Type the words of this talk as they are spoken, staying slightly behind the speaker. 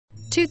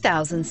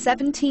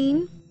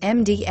2017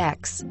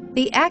 MDX.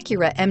 The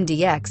Acura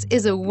MDX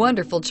is a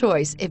wonderful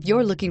choice if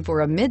you're looking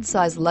for a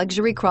mid-size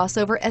luxury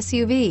crossover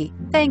SUV.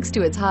 Thanks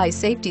to its high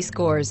safety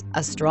scores,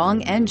 a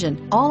strong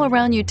engine,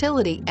 all-around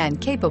utility, and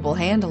capable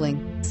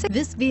handling.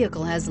 This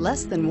vehicle has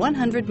less than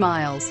 100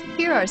 miles.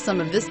 Here are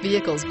some of this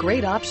vehicle's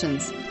great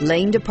options: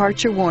 lane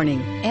departure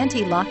warning,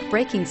 anti-lock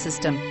braking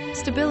system,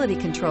 stability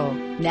control,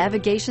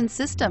 navigation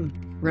system,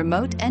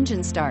 remote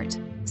engine start,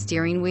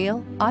 steering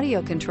wheel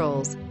audio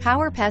controls,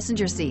 power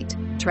passenger seat,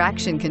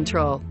 traction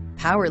control,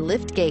 power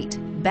lift gate,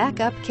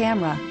 backup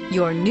camera.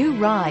 Your new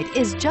ride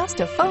is just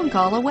a phone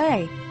call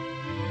away.